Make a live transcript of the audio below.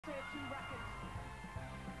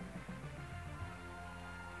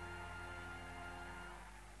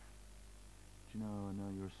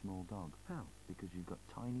small dog. How? Because you've got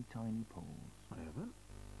tiny, tiny paws. I haven't.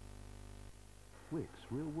 Wickes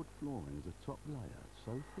real wood flooring is a top layer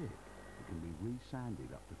so thick it can be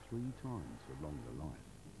re-sanded up to 3 times for longer life.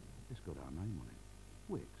 It's got our name on it.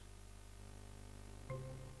 Wickes.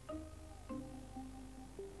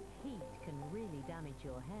 Heat can really damage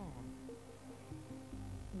your hair.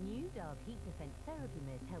 New Dove Heat Defense Therapy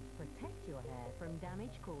Mist helps protect your hair from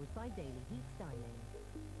damage caused by daily heat styling.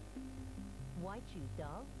 Why choose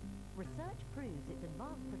Dove? Research proves its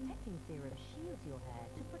advanced protecting serum shields your hair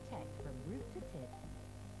to protect from root to tip.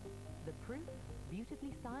 The proof,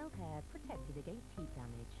 beautifully styled hair protected against heat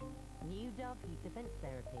damage. New Dove Heat Defense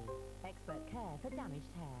Therapy. Expert care for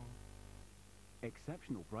damaged hair.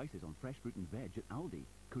 Exceptional prices on fresh fruit and veg at Aldi.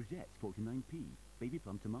 Courgettes 49p, baby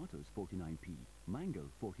plum tomatoes 49p, mango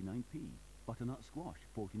 49p, butternut squash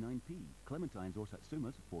 49p, clementines or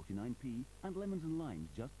satsumas 49p, and lemons and limes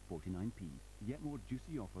just 49p. Yet more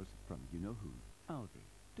juicy offers from you-know-who. Aldi.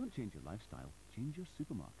 Don't change your lifestyle, change your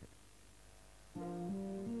supermarket.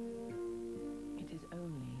 It is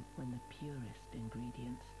only when the purest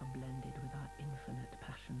ingredients are blended with our infinite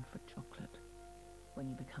passion for chocolate, when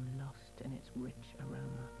you become lost in its rich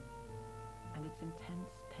aroma, and its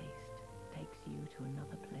intense taste takes you to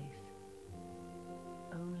another place.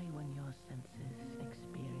 Only when your senses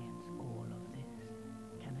experience all of this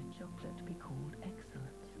can a chocolate be called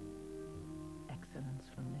excellence. Excellence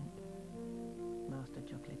from Lindt. Master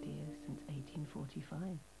chocolatier since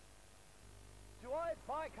 1845. Do I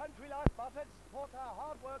buy Countrylife butter to support our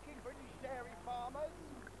hard-working British dairy farmers?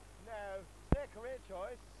 No, it's their career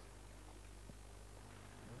choice.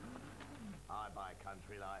 I buy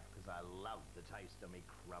Countrylife because I love the taste of me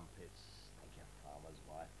crumpets. Thank you, farmer's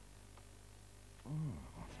wife.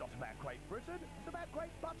 It's not about Great Britain, it's about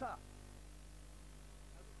Great Butter.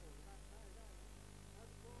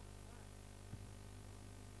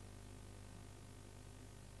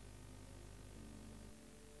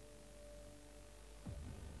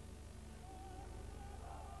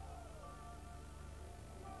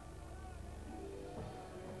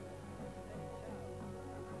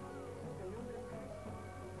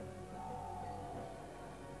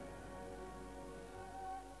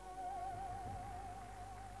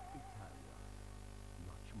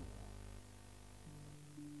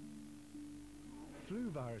 Flu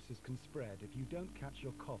viruses can spread if you don't catch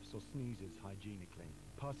your coughs or sneezes hygienically,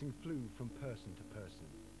 passing flu from person to person.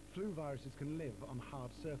 Flu viruses can live on hard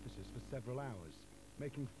surfaces for several hours,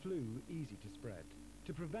 making flu easy to spread.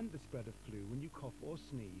 To prevent the spread of flu when you cough or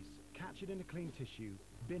sneeze, catch it in a clean tissue,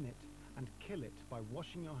 bin it, and kill it by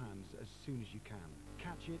washing your hands as soon as you can.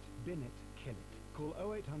 Catch it, bin it, kill it. Call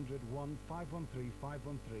 0800 1513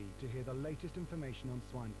 513 to hear the latest information on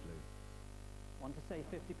swine flu. Want to save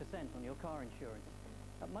 50% on your car insurance?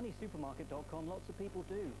 At moneysupermarket.com, lots of people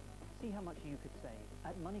do. See how much you could save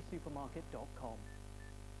at moneysupermarket.com.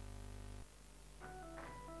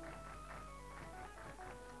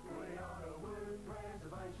 We are a wood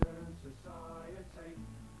preservation society.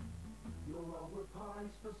 Your old wood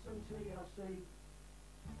pines for some TLC.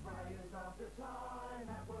 Sprayers after time,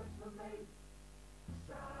 that works for me.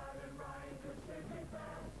 Sun and rain could simply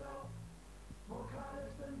bounce off. More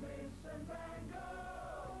colours than Vincent Van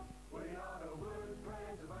Gogh. We are the Wood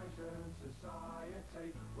Preservation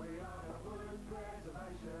Society. We are the Wood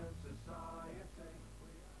Preservation Society.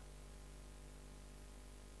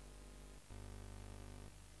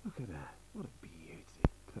 Look at her. What a beauty.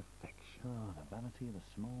 Perfection. Oh, the vanity of a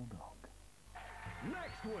small dog.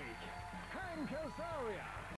 Next week, Hank Azaria.